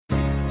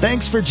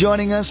Thanks for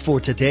joining us for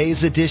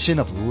today's edition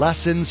of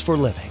Lessons for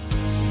Living.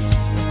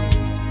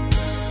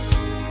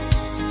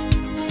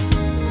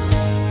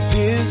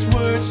 His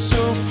word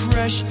so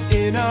fresh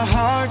in our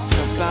hearts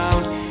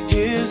abound.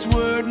 His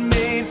word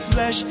made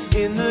flesh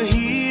in the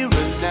here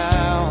and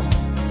now.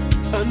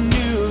 A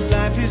new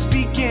life is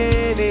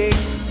beginning.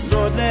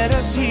 Lord, let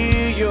us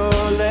hear your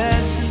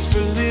lessons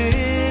for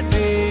living.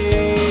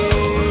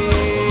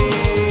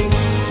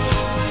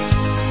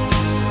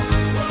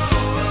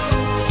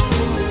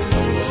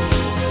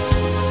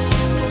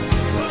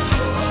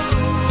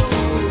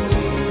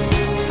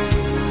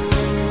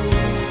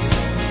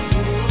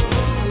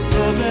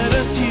 Lord, let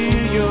us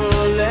hear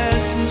your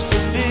lessons for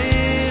living.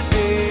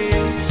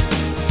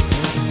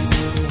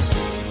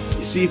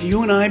 You see, if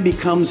you and I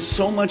become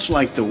so much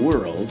like the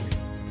world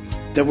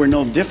that we're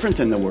no different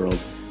than the world,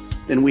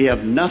 then we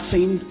have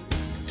nothing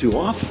to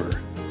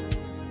offer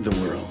the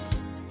world.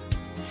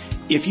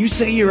 If you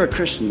say you're a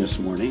Christian this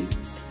morning,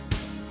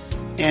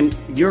 and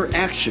your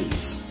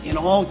actions in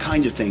all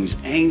kinds of things,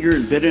 anger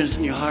and bitterness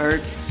in your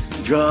heart,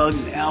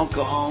 drugs and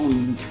alcohol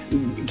and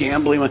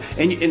gambling,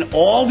 and in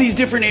all these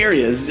different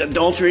areas,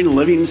 adultery and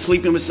living and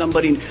sleeping with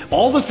somebody, and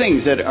all the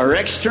things that are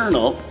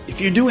external, if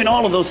you're doing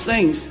all of those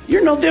things,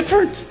 you're no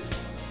different.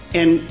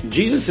 And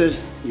Jesus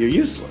says you're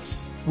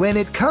useless. When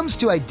it comes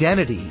to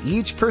identity,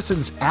 each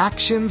person's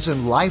actions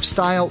and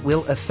lifestyle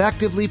will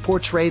effectively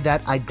portray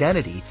that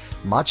identity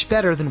much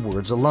better than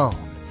words alone.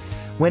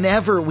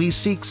 Whenever we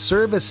seek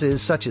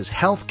services such as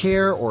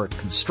healthcare or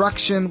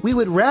construction, we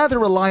would rather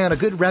rely on a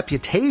good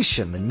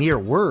reputation than mere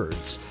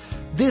words.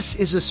 This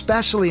is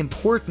especially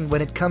important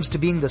when it comes to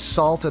being the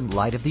salt and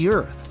light of the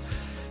earth.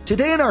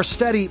 Today in our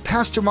study,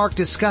 Pastor Mark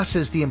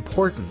discusses the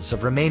importance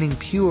of remaining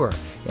pure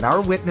in our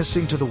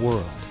witnessing to the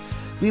world.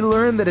 We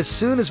learn that as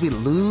soon as we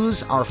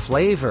lose our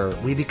flavor,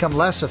 we become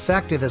less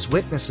effective as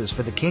witnesses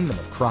for the kingdom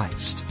of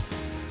Christ.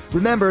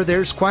 Remember,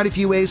 there's quite a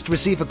few ways to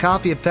receive a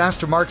copy of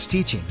Pastor Mark's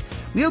teaching.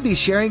 We'll be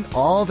sharing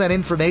all that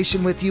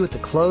information with you at the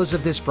close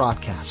of this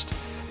broadcast.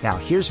 Now,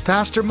 here's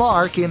Pastor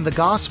Mark in the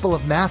Gospel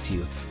of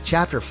Matthew,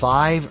 chapter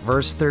 5,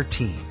 verse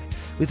 13,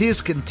 with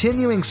his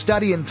continuing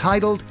study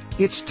entitled,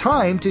 It's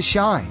Time to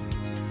Shine.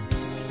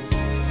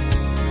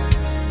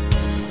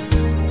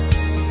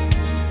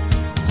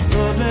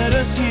 Lord, let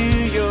us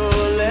hear your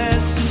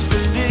lessons for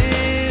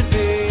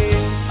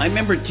living. I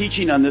remember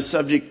teaching on this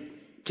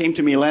subject, came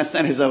to me last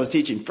night as I was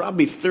teaching,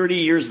 probably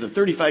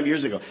 35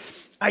 years ago.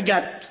 I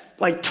got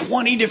like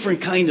 20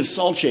 different kinds of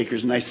salt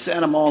shakers, and I set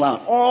them all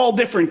out. All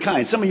different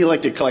kinds. Some of you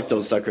like to collect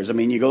those suckers. I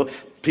mean,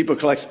 people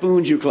collect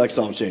spoons, you collect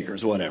salt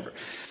shakers, whatever.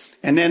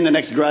 And then the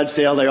next garage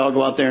sale, they all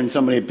go out there and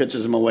somebody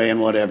pitches them away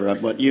and whatever,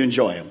 but you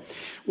enjoy them.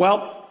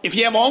 Well, if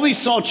you have all these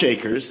salt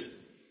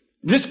shakers,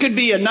 this could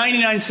be a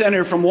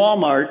 99-center from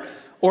Walmart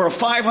or a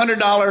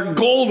 $500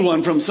 gold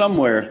one from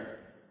somewhere.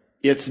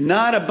 It's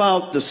not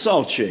about the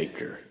salt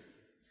shaker.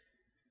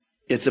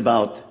 It's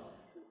about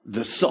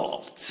the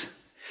salt.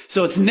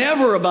 So it's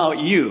never about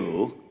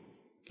you.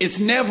 It's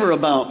never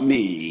about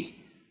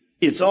me.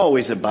 It's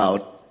always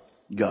about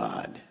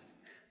God.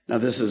 Now,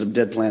 this is a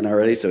dead plant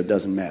already, so it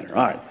doesn't matter.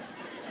 All right.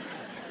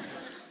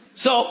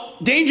 So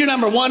danger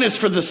number one is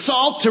for the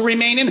salt to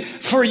remain in.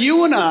 For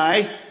you and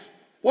I,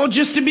 well,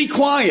 just to be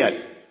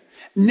quiet.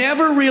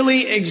 Never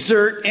really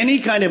exert any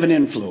kind of an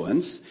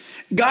influence.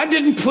 God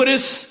didn't put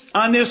us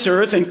on this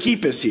earth and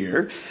keep us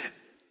here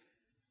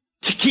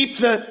to keep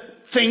the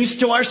things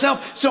to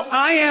ourselves. So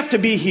I have to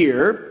be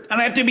here, and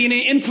I have to be an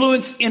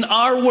influence in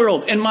our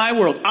world, in my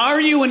world.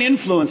 Are you an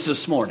influence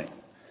this morning?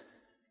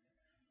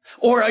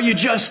 Or are you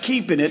just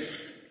keeping it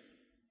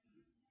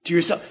to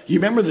yourself? You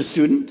remember the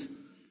student?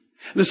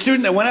 The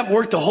student that went up,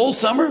 worked the whole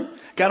summer,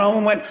 got home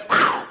and went,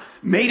 whew,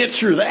 made it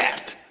through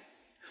that.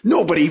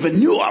 Nobody even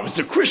knew I was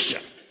a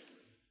Christian.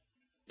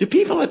 Do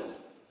people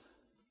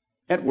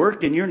at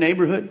work in your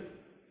neighborhood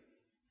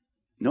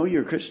know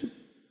you're a Christian?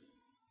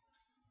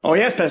 Oh,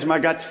 yes, Pastor, I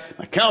got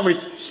my Calvary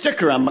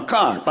sticker on my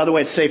car. By the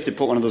way, it's safe to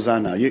put one of those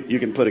on now. You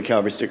can put a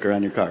Calvary sticker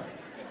on your car.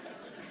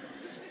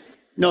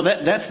 No,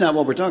 that's not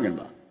what we're talking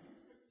about.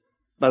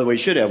 By the way, you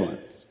should have one.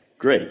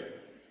 Great.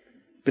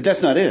 But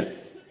that's not it.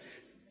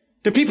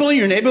 Do people in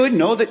your neighborhood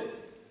know that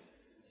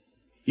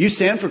you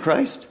stand for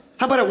Christ?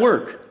 How about at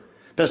work?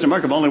 Pastor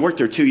Mark, I've only worked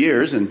there 2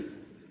 years, and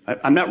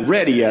I'm not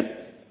ready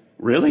yet.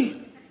 Really?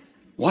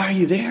 Why are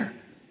you there?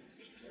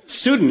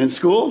 Student in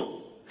school?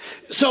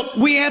 So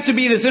we have to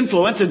be this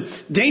influence, and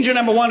danger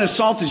number one is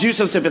salt is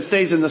useless if it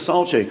stays in the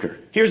salt shaker.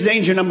 Here's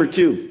danger number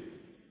two.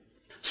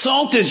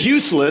 Salt is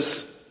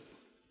useless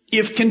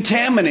if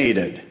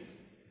contaminated.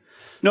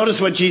 Notice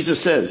what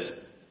Jesus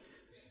says.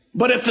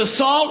 But if the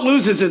salt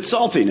loses its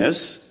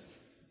saltiness,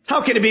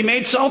 how can it be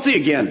made salty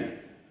again?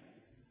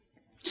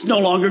 It's no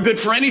longer good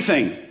for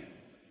anything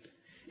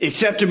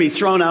except to be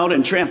thrown out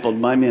and trampled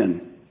by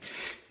men.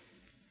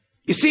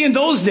 You see, in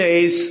those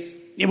days,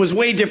 it was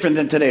way different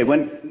than today.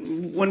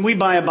 When we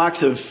buy a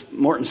box of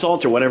Morton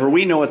salt or whatever,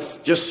 we know it's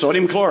just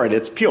sodium chloride.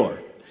 It's pure.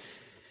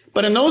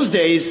 But in those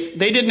days,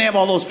 they didn't have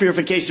all those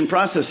purification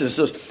processes.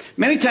 So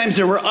many times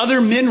there were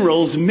other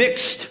minerals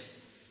mixed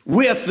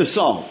with the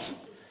salt.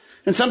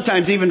 And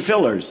sometimes even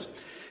fillers.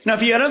 Now,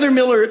 if you had other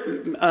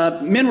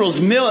minerals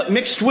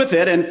mixed with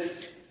it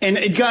and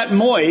it got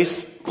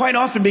moist, quite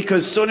often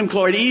because sodium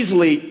chloride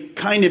easily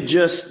kind of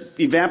just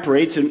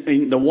evaporates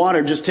and the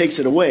water just takes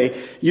it away,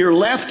 you're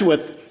left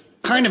with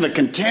kind of a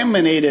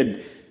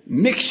contaminated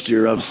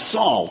mixture of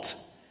salt.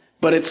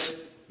 But it's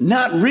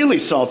not really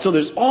salt. So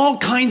there's all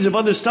kinds of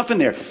other stuff in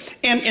there.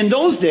 And in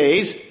those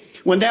days,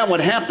 when that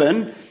would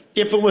happen,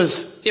 if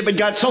it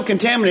got so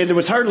contaminated, there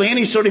was hardly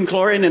any sodium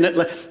chloride in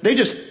it, they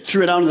just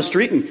threw it out on the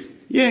street and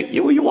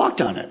you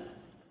walked on it.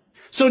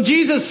 So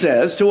Jesus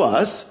says to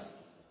us,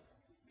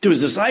 to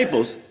his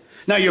disciples,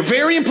 now you're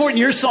very important,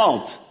 you're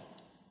salt.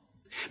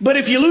 But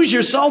if you lose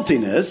your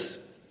saltiness,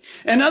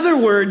 in other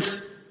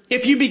words,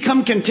 if you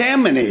become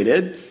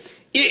contaminated,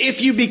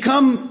 if you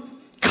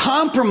become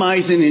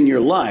compromising in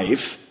your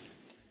life,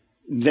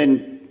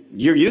 then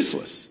you're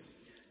useless.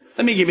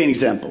 Let me give you an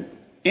example.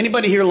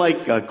 Anybody here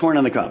like corn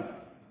on the cob?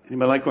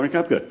 Anybody like corn on the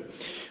cob? Good.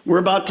 We're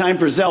about time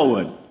for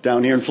Zellwood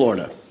down here in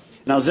Florida.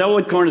 Now,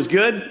 Zellwood corn is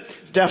good.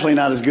 It's definitely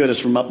not as good as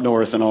from up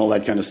north and all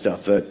that kind of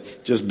stuff.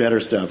 Just better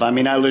stuff. I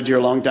mean, I lived here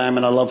a long time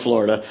and I love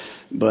Florida,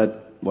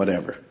 but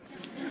whatever.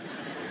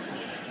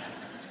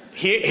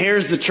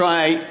 Here's the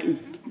try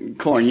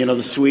corn,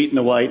 the sweet and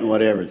the white and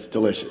whatever. It's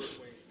delicious.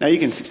 Now, you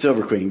can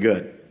Silver Queen,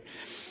 good.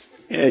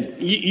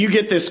 You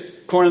get this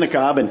corn on the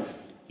cob and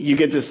you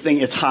get this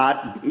thing, it's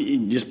hot,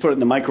 you just put it in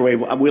the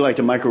microwave. We like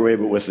to microwave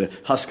it with the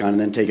husk on and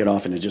then take it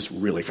off and it's just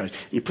really fresh.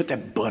 You put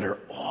that butter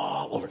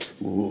all over it.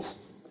 Ooh.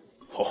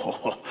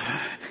 Oh.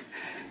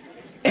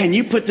 And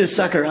you put this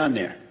sucker on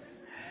there.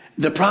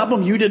 The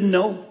problem you didn't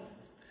know,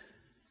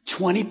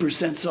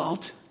 20%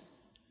 salt,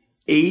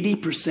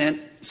 80%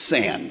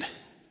 sand.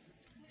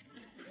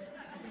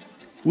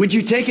 Would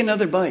you take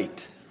another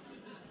bite?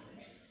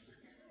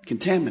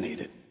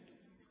 Contaminated.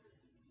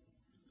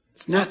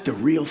 It's not the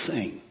real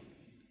thing.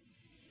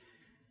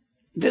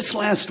 This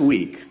last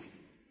week,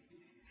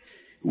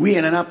 we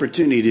had an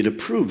opportunity to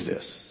prove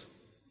this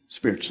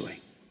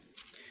spiritually.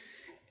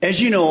 As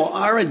you know,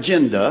 our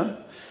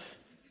agenda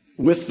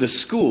with the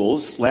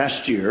schools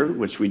last year,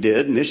 which we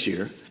did, and this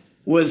year,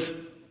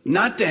 was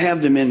not to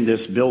have them in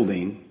this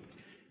building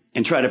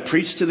and try to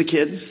preach to the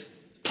kids,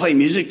 play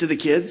music to the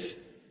kids.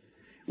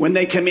 When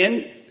they come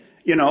in,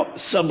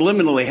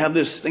 subliminally have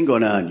this thing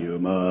going on. You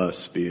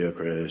must be a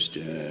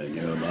Christian.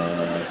 You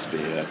must be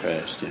a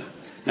Christian.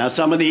 Now,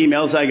 some of the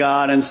emails I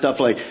got and stuff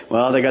like,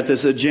 well, they got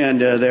this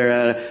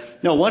agenda.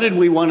 No, what did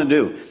we want to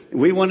do?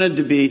 We wanted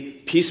to be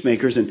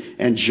peacemakers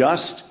and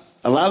just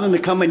allow them to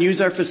come and use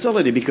our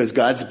facility because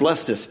God's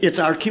blessed us. It's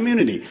our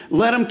community.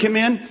 Let them come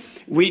in.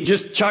 We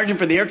just charge them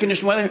for the air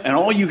conditioned weather, and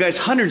all you guys,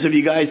 hundreds of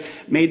you guys,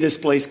 made this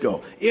place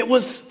go. It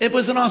was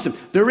an awesome.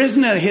 There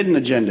isn't a hidden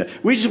agenda.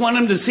 We just want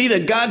them to see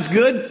that God's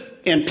good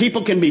and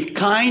people can be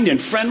kind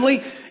and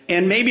friendly,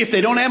 and maybe if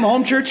they don't have a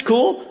home church,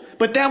 cool.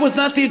 But that was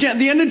not the agenda.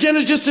 The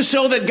agenda is just to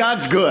show that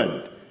God's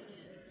good.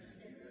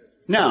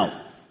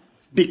 Now,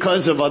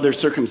 because of other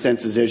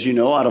circumstances, as you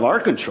know, out of our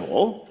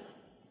control,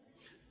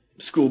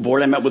 school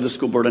board, I met with the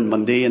school board on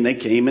Monday, and they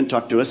came and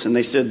talked to us, and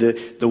they said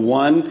that the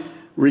one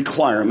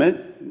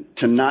requirement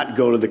to not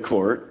go to the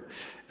court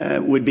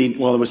would be,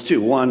 well, it was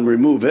two. One,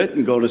 remove it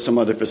and go to some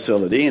other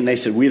facility. And they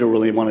said, we don't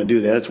really want to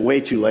do that. It's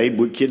way too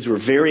late. Kids were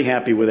very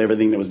happy with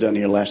everything that was done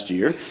here last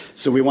year,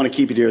 so we want to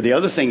keep it here. The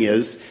other thing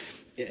is,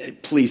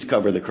 please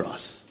cover the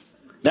cross.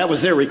 That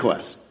was their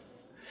request.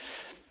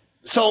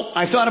 So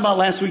I thought about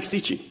last week's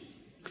teaching.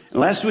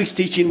 Last week's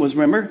teaching was,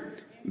 remember,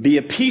 be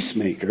a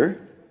peacemaker,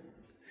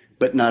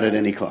 but not at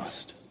any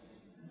cost.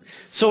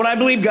 So what I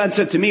believe God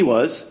said to me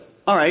was,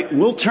 all right,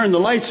 we'll turn the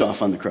lights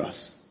off on the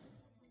cross,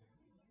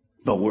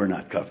 but we're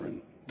not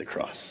covering the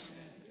cross.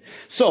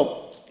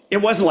 So it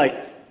wasn't like,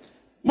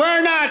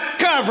 we're not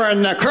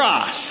covering the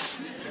cross.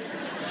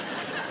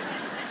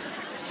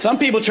 Some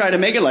people try to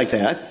make it like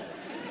that.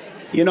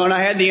 And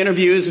I had the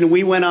interviews, and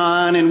we went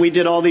on, and we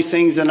did all these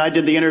things, and I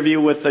did the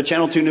interview with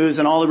Channel 2 News,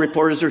 and all the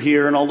reporters are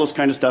here, and all those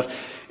kind of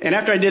stuff. And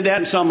after I did that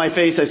and saw my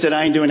face, I said,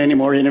 I ain't doing any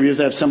more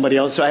interviews. I have somebody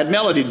else. So I had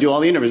Melody do all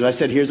the interviews. I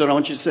said, here's what I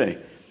want you to say.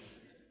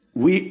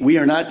 We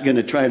are not going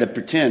to try to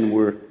pretend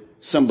we're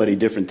somebody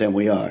different than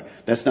we are.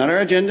 That's not our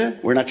agenda.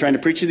 We're not trying to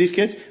preach to these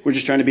kids. We're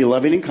just trying to be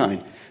loving and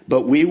kind.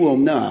 But we will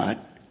not.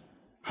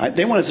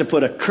 They want us to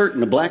put a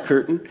black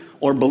curtain,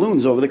 or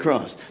balloons over the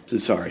cross. I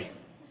said, sorry.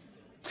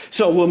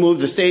 So we'll move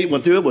the stage. We'll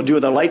do it. We'll do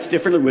the lights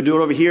differently. We'll do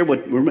it over here.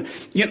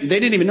 They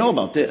didn't even know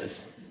about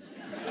this.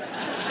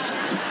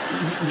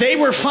 They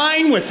were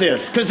fine with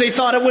this because they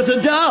thought it was a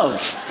dove.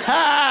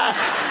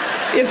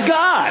 It's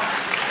God.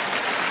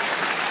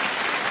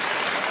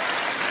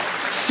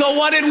 So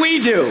what did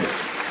we do?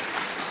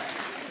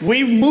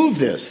 We moved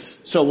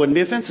this so it wouldn't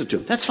be offensive to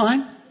them. That's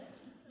fine.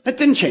 That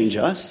didn't change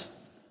us.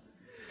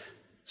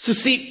 So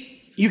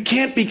see, you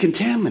can't be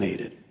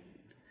contaminated.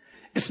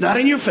 It's not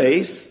in your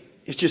face.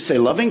 It's just say,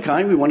 loving,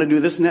 kind, we want to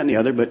do this and that and the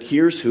other, but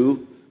here's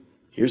who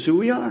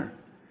we are.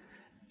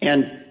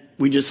 And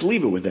we just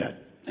leave it with that.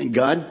 And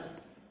God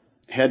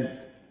had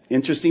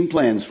interesting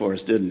plans for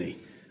us, didn't he?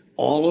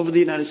 all over the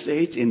United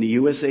States, in the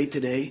USA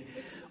Today,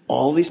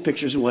 all these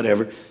pictures and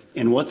whatever.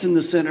 And what's in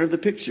the center of the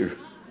picture?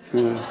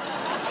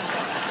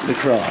 The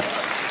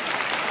cross.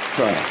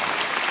 Cross.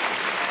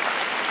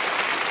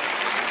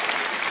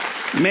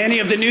 Many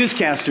of the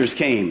newscasters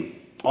came.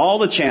 All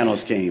the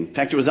channels came. In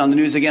fact, it was on the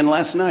news again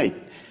last night.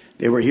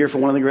 They were here for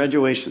one of the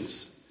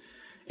graduations.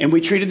 And we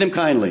treated them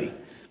kindly.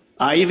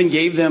 I even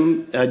gave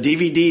them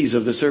DVDs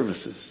of the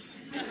services.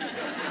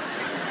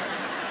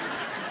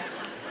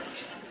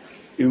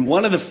 In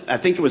one of the, I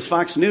think it was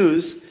Fox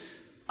News,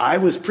 I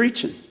was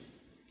preaching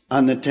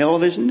on the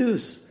television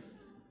news.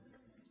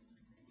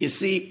 You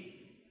see,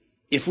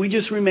 if we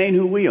just remain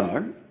who we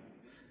are,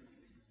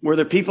 were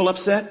there people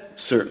upset?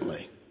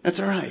 Certainly. That's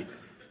all right.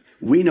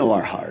 We know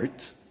our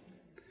heart,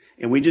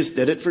 and we just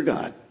did it for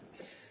God.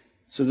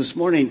 So this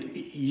morning,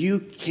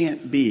 you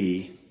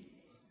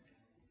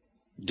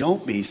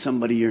don't be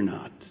somebody you're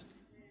not.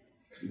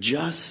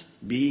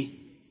 Just be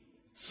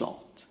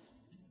salt.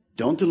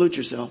 Don't dilute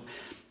yourself.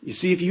 You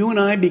see, if you and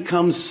I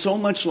become so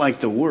much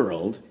like the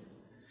world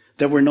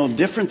that we're no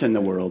different than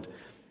the world,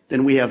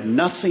 then we have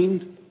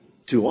nothing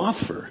to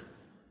offer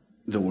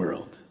the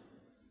world.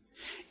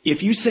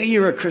 If you say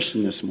you're a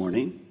Christian this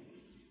morning,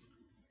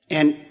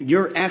 and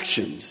your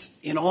actions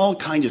in all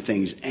kinds of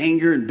things,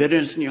 anger and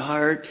bitterness in your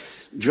heart,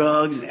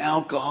 drugs, and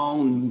alcohol,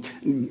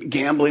 and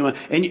gambling,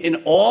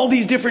 and all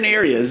these different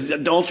areas,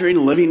 adultery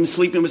and living and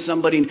sleeping with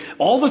somebody, and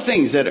all the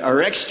things that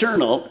are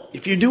external,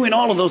 if you're doing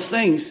all of those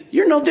things,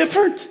 you're no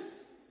different.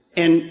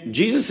 And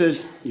Jesus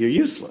says, you're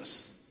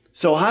useless.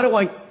 So how do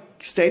I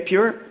stay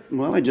pure?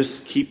 Well, I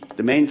just keep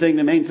the main thing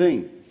the main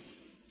thing.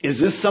 Is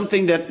this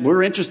something that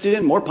we're interested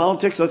in? More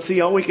politics? Let's see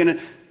how we can...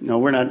 No,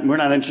 we're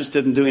not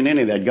interested in doing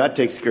any of that. God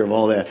takes care of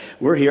all that.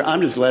 We're here. I'm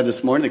just glad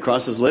this morning the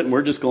cross is lit and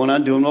we're just going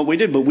on doing what we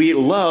did. But we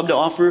love to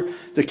offer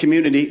the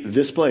community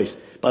this place.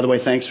 By the way,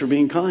 thanks for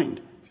being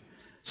kind.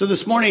 So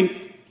this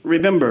morning,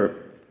 remember,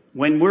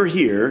 when we're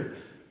here,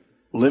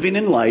 living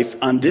in life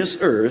on this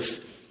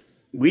earth,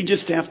 we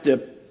just have to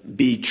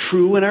be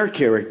true in our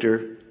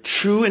character,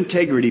 true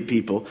integrity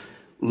people,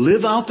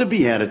 live out the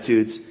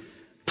Beatitudes,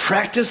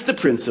 practice the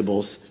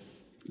principles,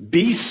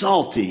 be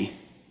salty,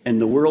 and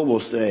the world will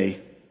say,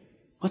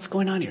 what's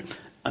going on here?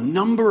 A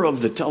number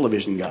of the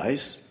television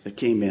guys that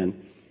came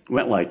in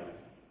went like,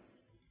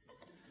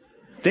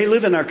 they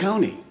live in our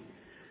county.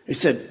 They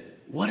said,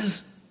 what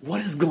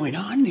is going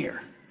on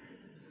here?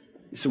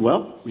 He said,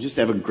 well, we just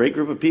have a great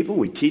group of people.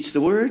 We teach the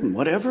word and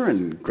whatever,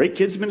 and great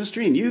kids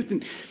ministry and youth.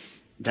 And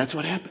that's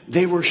what happened.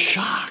 They were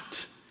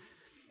shocked.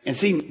 And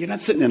see, you're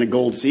not sitting in a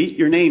gold seat.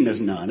 Your name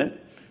isn't on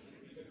it.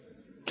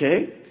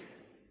 Okay?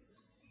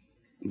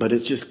 But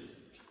it's just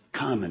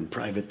common,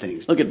 private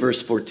things. Look at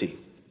verse 14.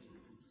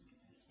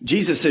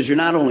 Jesus says, you're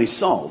not only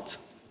salt.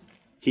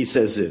 He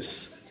says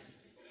this.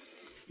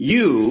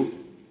 You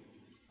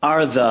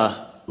are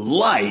the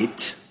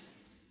light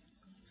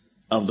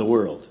of the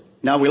world.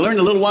 Now, we learned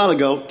a little while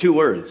ago 2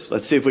 words.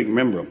 Let's see if we can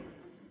remember them.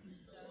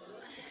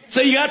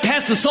 So you got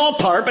past the salt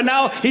part, but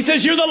now he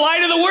says you're the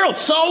light of the world.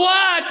 So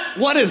what?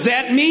 What does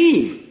that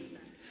mean?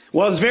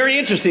 Well, it's very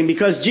interesting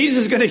because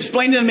Jesus is going to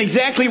explain to them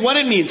exactly what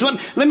it means.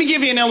 Let me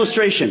give you an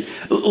illustration.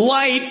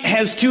 Light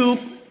has 2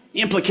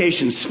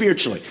 implications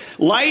spiritually.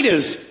 Light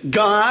is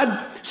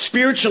God,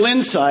 spiritual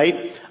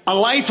insight, a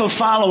life of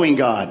following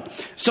God.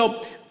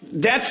 So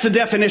that's the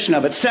definition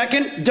of it.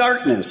 Second,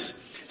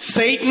 darkness.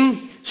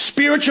 Satan,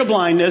 spiritual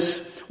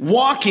blindness,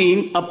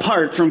 walking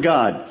apart from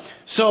God.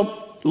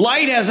 So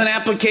light has an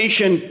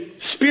application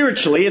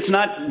spiritually. It's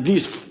not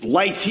these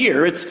lights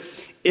here.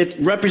 It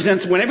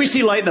represents, whenever you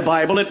see light in the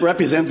Bible, it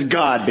represents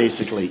God,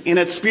 basically, in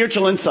its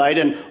spiritual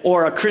insight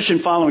or a Christian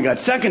following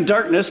God. Second,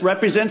 darkness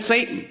represents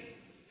Satan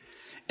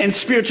and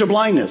spiritual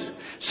blindness.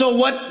 So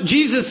what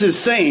Jesus is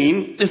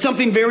saying is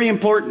something very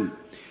important.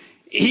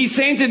 He's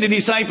saying to the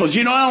disciples,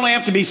 you not only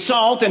have to be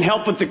salt and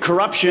help with the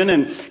corruption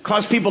and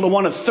cause people to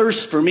want to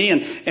thirst for me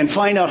and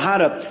find out how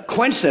to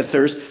quench that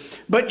thirst,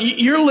 but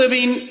you're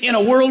living in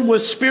a world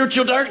with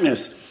spiritual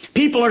darkness.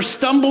 People are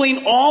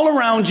stumbling all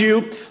around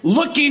you,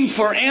 looking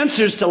for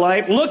answers to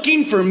life,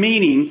 looking for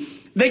meaning.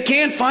 They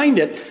can't find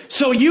it.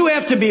 So you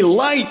have to be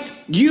light.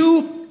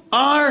 You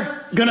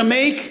are going to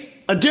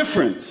make a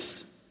difference.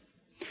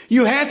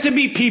 You have to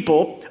be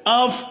people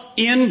of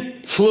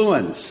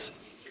influence.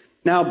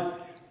 Now,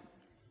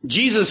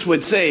 Jesus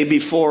would say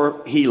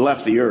before he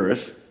left the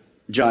earth,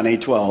 John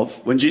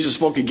 8:12, when Jesus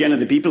spoke again to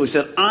the people, he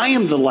said, I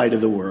am the light of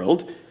the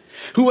world.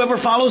 Whoever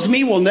follows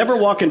me will never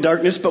walk in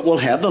darkness, but will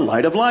have the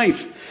light of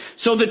life.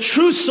 So the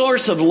true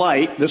source of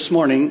light this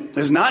morning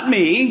is not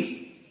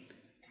me,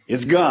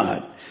 it's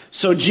God.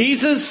 So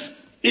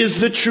Jesus is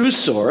the true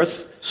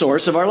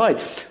source of our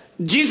light.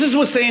 Jesus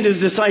was saying to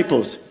his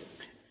disciples,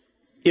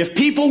 if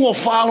people will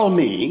follow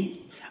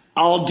me,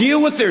 I'll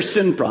deal with their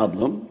sin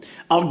problem.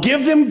 I'll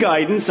give them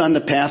guidance on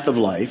the path of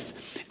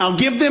life. I'll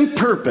give them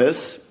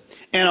purpose,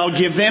 and I'll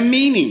give them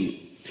meaning.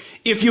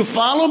 If you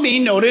follow me,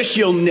 notice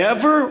you'll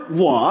never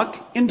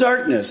walk in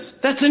darkness.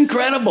 That's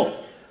incredible.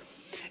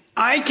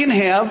 I can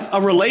have a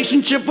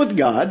relationship with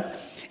God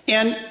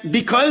And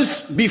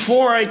because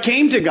before I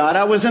came to God,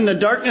 I was in the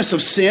darkness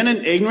of sin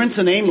and ignorance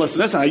and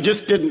aimlessness, and I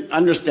just didn't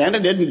understand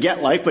it, didn't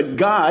get life. But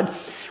God,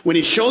 when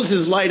he shows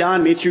his light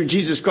on me through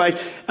Jesus Christ,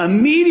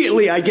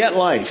 immediately I get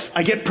life,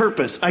 I get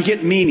purpose, I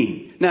get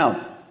meaning.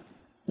 Now,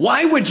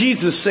 why would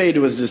Jesus say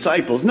to his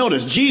disciples,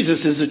 notice,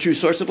 Jesus is the true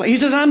source of light. He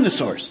says, I'm the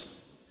source.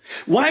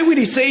 Why would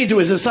he say to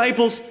his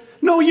disciples,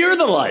 no, you're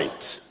the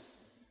light?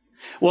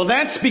 Well,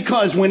 that's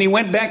because when he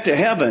went back to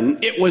heaven,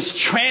 it was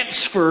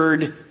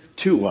transferred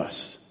to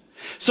us.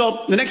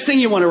 So the next thing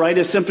you want to write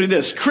is simply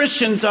this: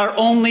 Christians are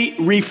only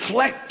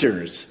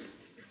reflectors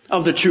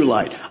of the true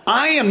light.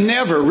 I am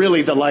never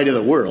really the light of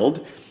the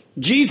world.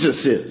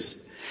 Jesus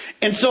is.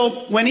 And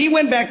so when he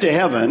went back to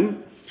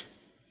heaven,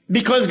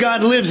 because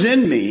God lives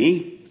in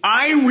me,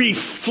 I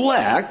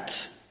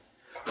reflect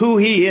who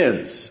he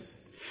is.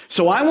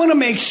 So I want to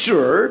make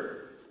sure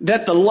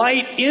that the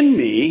light in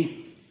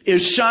me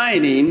is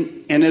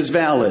shining and is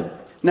valid.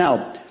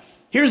 Now,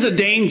 here's a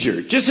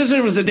danger. Just as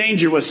there was a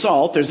danger with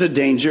salt, there's a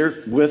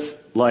danger with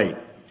light.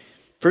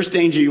 First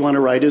danger you want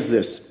to write is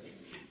this: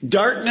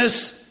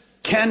 darkness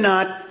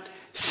cannot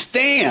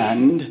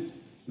stand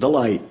the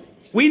light.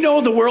 We know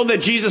the world that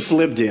Jesus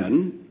lived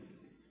in,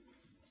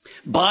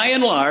 by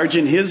and large,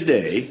 in his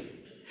day.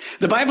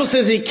 The Bible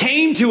says he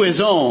came to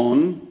his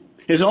own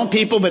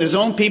people, but his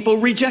own people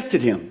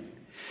rejected him.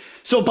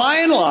 So by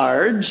and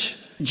large,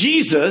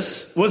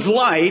 Jesus was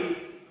light,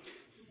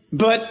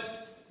 but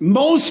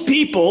most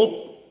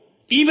people,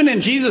 even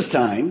in Jesus'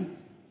 time,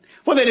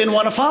 well, they didn't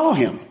want to follow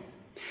him.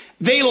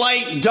 They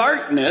liked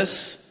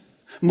darkness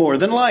more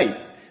than light.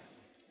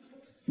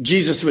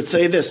 Jesus would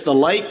say this: the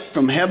light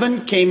from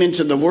heaven came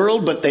into the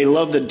world, but they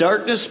loved the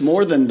darkness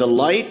more than the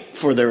light,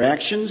 for their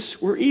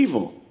actions were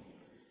evil.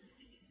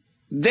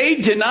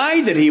 They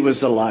denied that he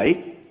was the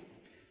light.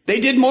 They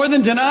did more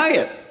than deny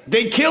it.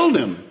 They killed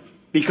him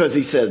because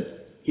he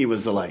said he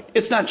was the light.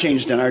 It's not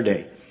changed in our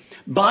day.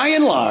 By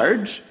and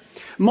large,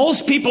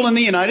 most people in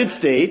the United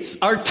States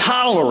are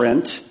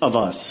tolerant of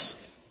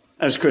us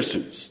as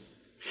Christians.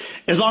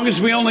 As long as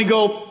we only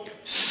go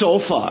so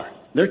far,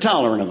 they're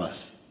tolerant of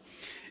us.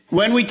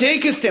 When we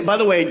take a step, by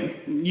the way,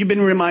 you've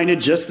been reminded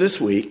just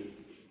this week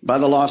by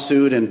the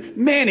lawsuit and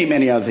many,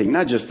 many other things,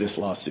 not just this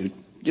lawsuit.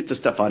 Get the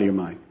stuff out of your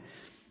mind.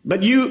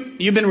 But you've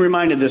been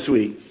reminded this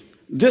week,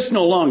 this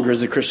no longer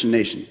is a Christian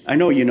nation. I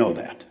know you know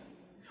that.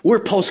 We're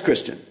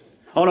post-Christian.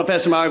 Oh no,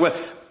 Pastor Mark,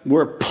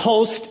 we're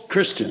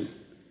post-Christian.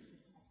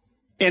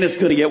 And it's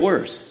going to get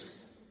worse.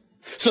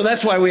 So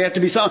that's why we have to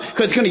be solid,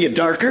 because it's going to get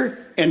darker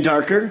and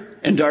darker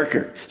and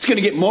darker. It's going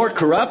to get more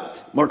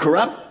corrupt.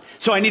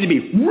 So I need to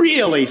be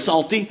really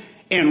salty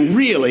and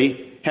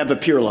really have a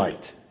pure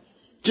light.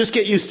 Just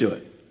get used to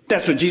it.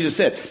 That's what Jesus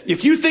said.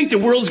 If you think the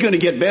world's going to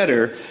get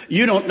better,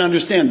 you don't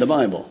understand the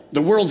Bible.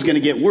 The world's going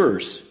to get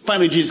worse.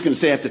 Finally, Jesus is going to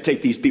say, I have to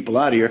take these people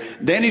out of here.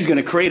 Then he's going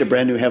to create a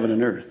brand new heaven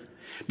and earth.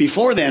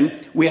 Before then,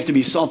 we have to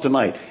be salt and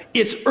light.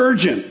 It's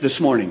urgent this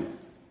morning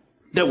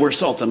that we're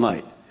salt and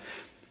light.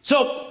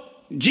 So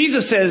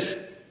Jesus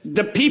says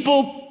the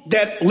people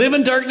that live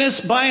in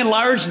darkness, by and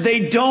large,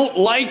 they don't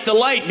like the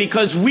light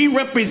because we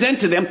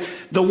represent to them.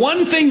 The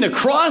one thing the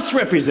cross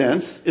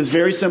represents is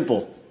very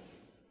simple.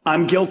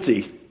 I'm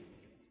guilty.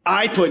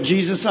 I put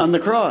Jesus on the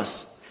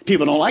cross.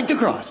 People don't like the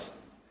cross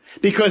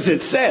because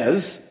it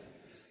says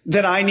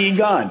that I need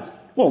God.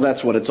 Well,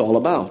 that's what it's all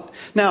about.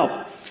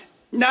 Now,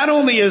 not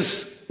only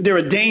is there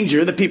a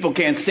danger that people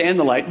can't stand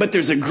the light, but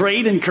there's a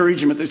great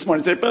encouragement this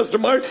morning. Say, Pastor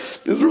Mark,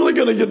 this is really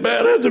going to get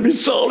bad. I have to be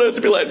salt. I have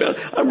to be light. Man,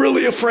 I'm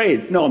really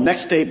afraid. No,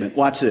 next statement.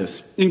 Watch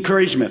this.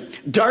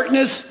 Encouragement.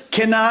 Darkness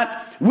cannot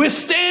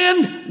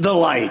withstand the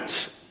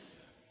light.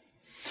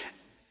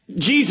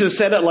 Jesus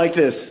said it like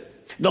this: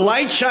 the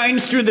light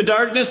shines through the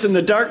darkness, and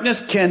the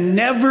darkness can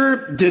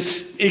never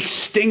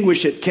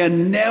extinguish it.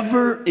 Can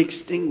never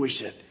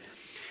extinguish it.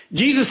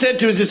 Jesus said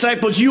to his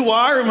disciples, you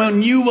are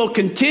and you will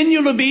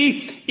continue to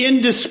be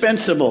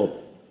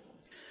indispensable.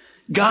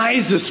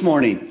 Guys, this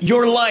morning,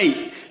 your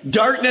light.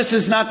 Darkness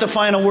is not the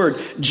final word.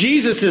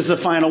 Jesus is the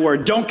final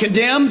word. Don't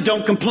condemn,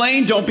 don't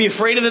complain, don't be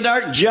afraid of the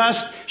dark.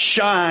 Just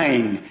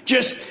shine.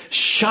 Just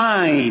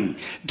shine.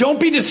 Don't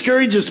be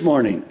discouraged this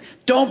morning.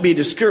 Don't be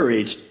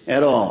discouraged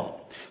at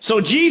all. So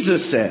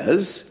Jesus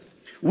says,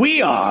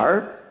 we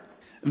are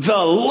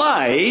the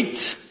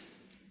light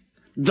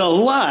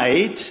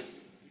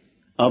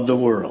of the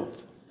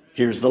world.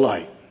 Here's the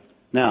light.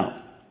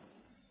 Now,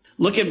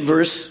 look at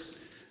verse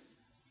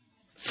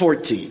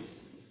 14.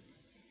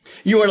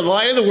 You are the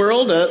light of the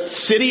world. A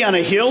city on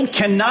a hill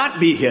cannot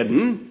be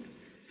hidden.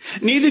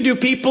 Neither do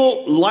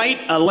people light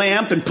a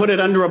lamp and put it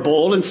under a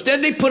bowl.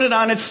 Instead, they put it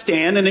on its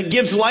stand, and it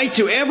gives light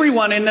to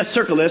everyone in the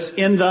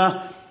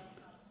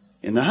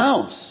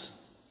house.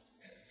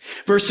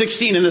 Verse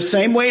 16, in the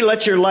same way,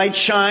 let your light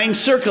shine,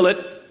 circle it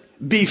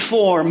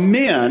before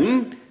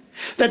men,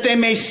 that they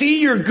may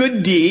see your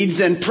good deeds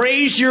and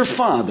praise your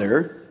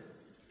Father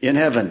in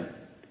heaven.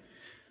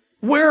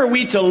 Where are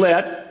we to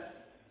let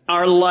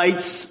our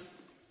lights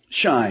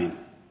shine?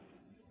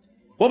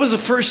 What was the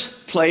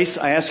first place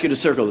I asked you to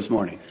circle this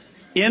morning?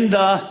 In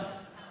the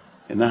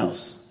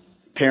house.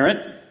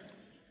 Parent,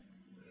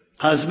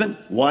 husband,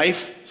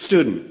 wife,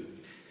 student.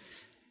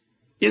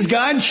 Is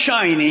God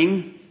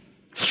shining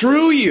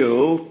through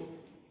you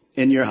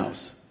in your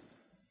house?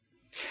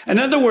 In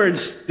other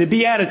words, the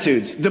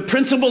Beatitudes, the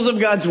principles of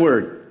God's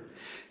Word.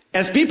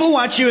 As people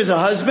watch you as a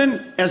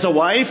husband, as a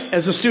wife,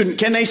 as a student,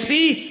 can they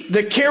see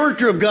the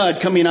character of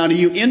God coming out of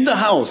you in the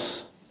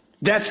house?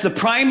 That's the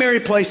primary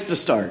place to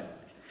start.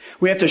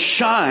 We have to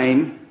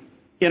shine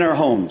in our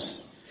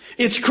homes.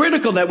 It's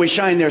critical that we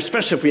shine there,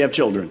 especially if we have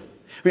children.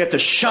 We have to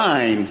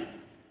shine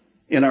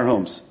in our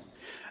homes.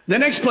 The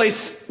next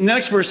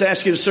verse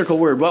asks you to circle a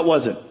word. What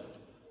was it?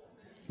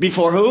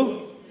 Before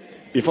who?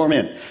 Before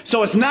men.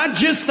 So it's not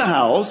just the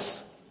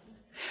house,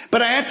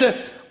 but I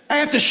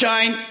have to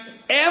shine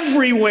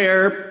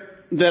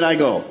everywhere that I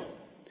go.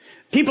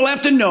 People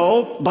have to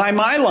know by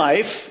my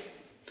life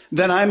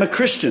that I'm a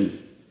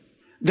Christian,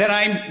 that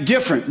I'm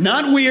different.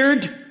 Not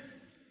weird,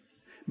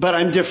 but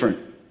I'm different.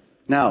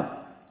 Now,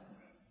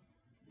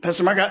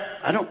 Pastor Mark,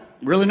 I don't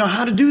really know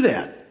how to do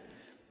that.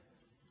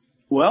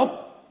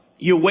 Well,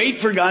 you wait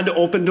for God to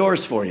open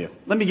doors for you.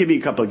 Let me give you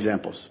a couple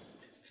examples.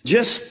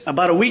 Just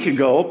about a week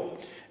ago,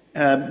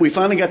 we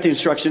finally got the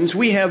instructions.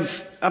 We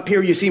have, up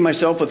here you see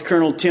myself with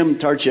Colonel Tim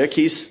Tarchik.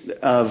 He's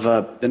of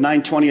the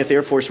 920th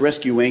Air Force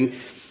Rescue Wing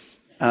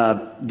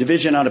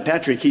division out of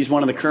Patrick. He's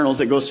one of the colonels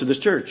that goes to this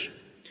church.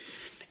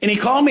 And he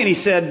called me and he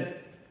said,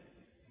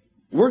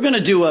 we're going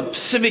to do a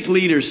civic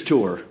leaders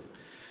tour.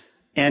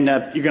 And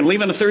you're going to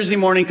leave on a Thursday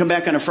morning, come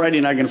back on a Friday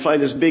night. You're going to fly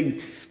this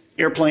big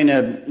airplane,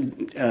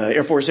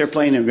 Air Force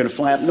airplane, and we're going to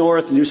fly up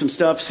north and do some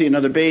stuff, see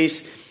another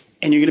base.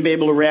 And you're going to be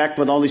able to react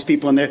with all these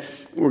people in there.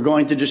 We're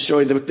going to just show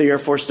you what the Air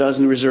Force does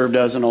and the Reserve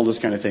does and all those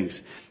kind of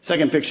things.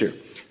 Second picture.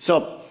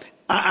 So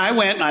I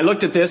went and I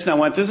looked at this and I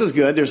went, this is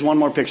good. There's one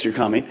more picture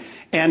coming.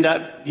 And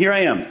here I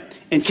am.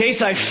 In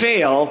case I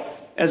fail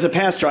as a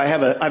pastor, I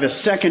have a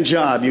second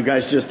job. You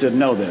guys just didn't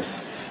know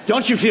this.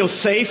 Don't you feel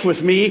safe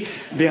with me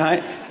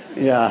behind?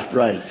 Yeah,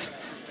 right.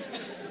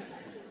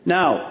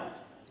 Now,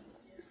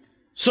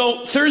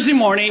 so Thursday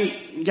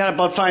morning, got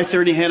about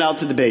 5:30, head out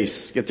to the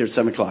base. Get there at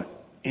 7 o'clock.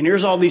 And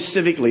here's all these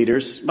civic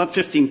leaders, about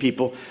 15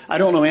 people. I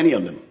don't know any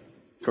of them.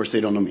 Of course,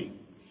 they don't know me.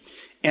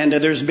 And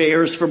there's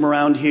mayors from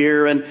around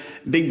here and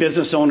big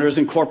business owners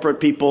and corporate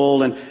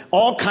people and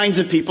all kinds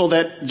of people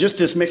that just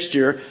this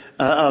mixture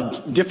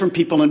of different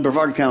people in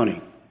Brevard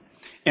County.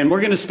 And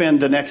we're going to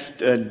spend the next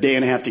day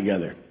and a half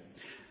together.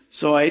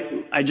 So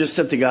I just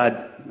said to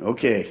God,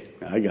 okay,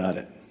 I got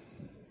it.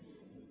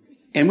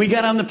 And we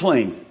got on the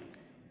plane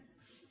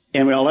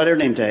and we all had our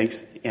name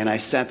tags and I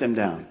sat them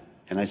down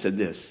and I said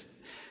this.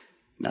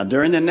 Now,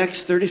 during the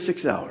next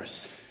 36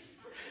 hours,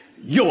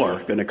 you're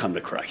going to come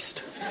to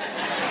Christ.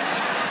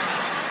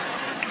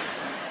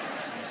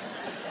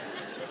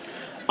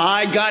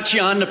 I got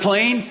you on the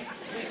plane,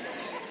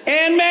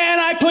 and man,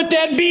 I put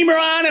that beamer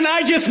on, and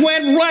I just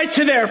went right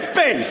to their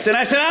face. And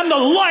I said, I'm the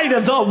light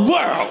of the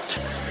world,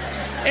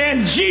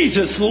 and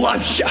Jesus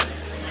loves you.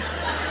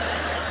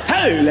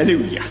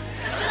 Hallelujah.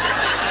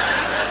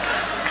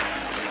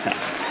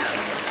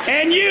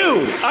 And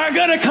you are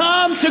going to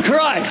come to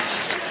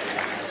Christ.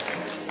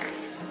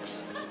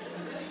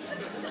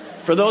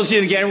 For those of you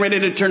that are getting ready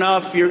to turn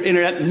off your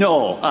internet,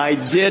 no, I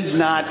did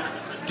not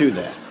do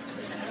that.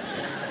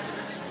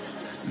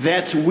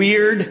 That's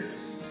weird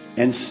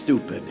and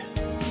stupid.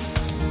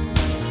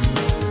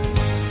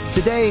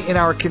 Today, in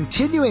our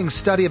continuing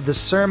study of the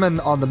Sermon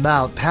on the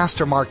Mount,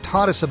 Pastor Mark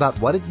taught us about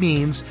what it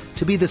means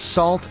to be the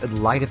salt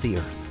and light of the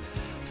earth.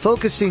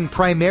 Focusing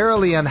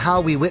primarily on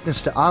how we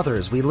witness to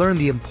others, we learn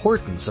the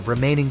importance of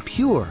remaining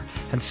pure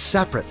and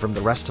separate from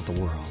the rest of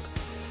the world.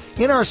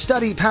 In our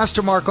study,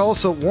 Pastor Mark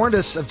also warned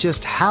us of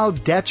just how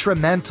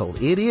detrimental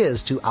it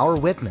is to our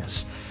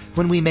witness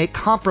when we make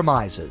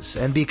compromises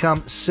and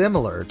become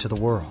similar to the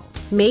world.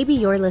 Maybe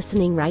you're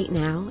listening right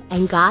now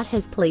and God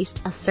has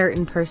placed a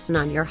certain person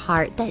on your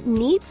heart that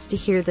needs to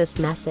hear this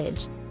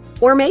message.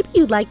 Or maybe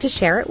you'd like to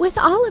share it with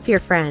all of your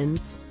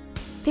friends.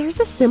 There's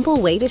a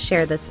simple way to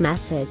share this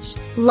message.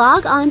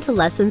 Log on to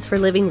Lessons for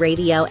Living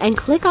Radio and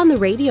click on the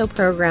radio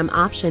program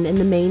option in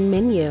the main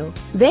menu.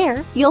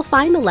 There, you'll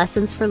find the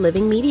Lessons for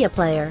Living media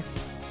player.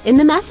 In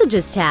the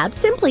Messages tab,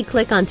 simply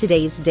click on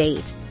today's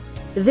date.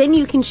 Then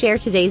you can share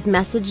today's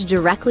message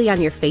directly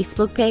on your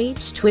Facebook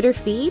page, Twitter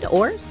feed,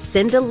 or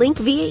send a link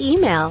via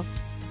email.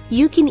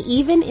 You can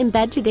even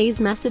embed today's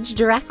message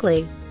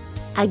directly.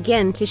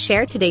 Again, to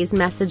share today's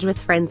message with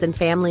friends and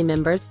family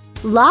members,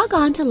 log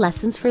on to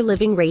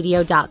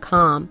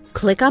lessonsforlivingradio.com.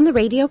 Click on the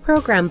radio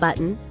program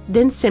button,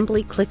 then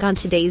simply click on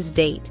today's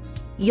date.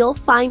 You'll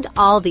find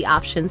all the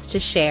options to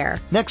share.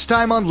 Next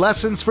time on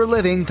Lessons for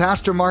Living,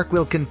 Pastor Mark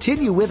will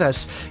continue with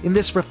us in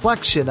this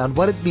reflection on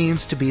what it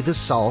means to be the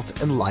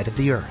salt and light of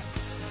the earth.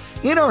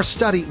 In our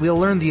study, we'll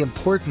learn the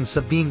importance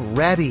of being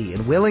ready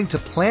and willing to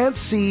plant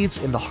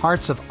seeds in the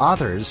hearts of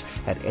others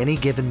at any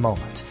given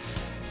moment.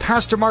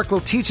 Pastor Mark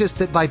will teach us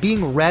that by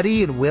being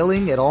ready and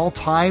willing at all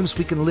times,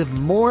 we can live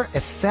more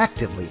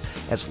effectively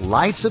as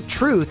lights of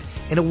truth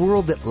in a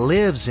world that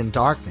lives in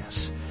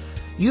darkness.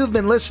 You've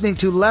been listening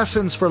to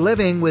Lessons for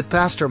Living with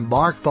Pastor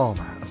Mark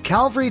Balmer of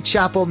Calvary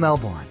Chapel,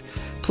 Melbourne.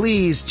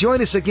 Please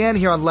join us again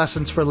here on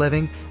Lessons for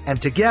Living,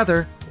 and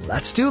together,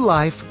 let's do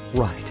life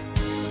right.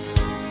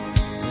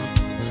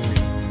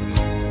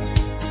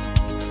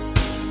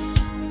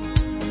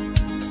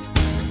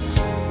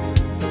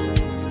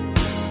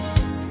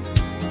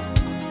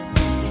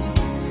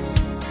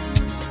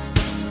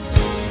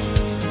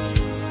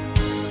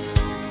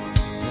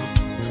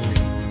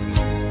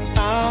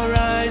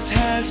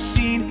 Have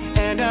seen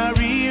and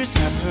our ears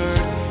have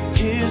heard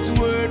His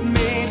word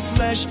made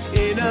flesh